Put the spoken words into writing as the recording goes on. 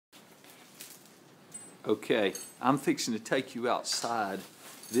Okay, I'm fixing to take you outside.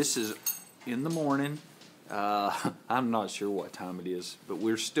 This is in the morning. I'm not sure what time it is, but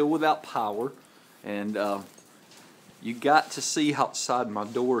we're still without power. And you got to see outside my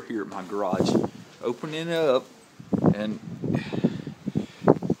door here at my garage. Opening it up, and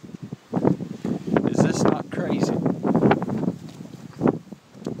is this not crazy?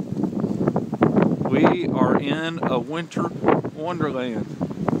 We are in a winter wonderland.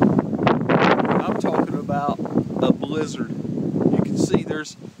 I'm talking about a blizzard. You can see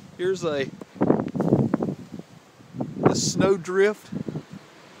here's a snow drift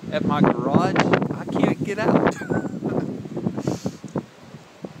at my garage. I can't get out.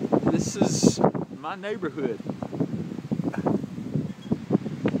 This is my neighborhood.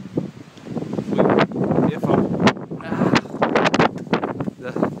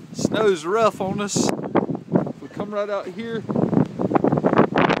 The snow's rough on us. If we come right out here,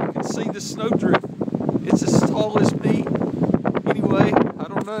 you can see the snow drift. It's as tall as me. Anyway, I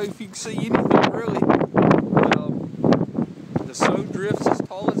don't know if you can see anything really.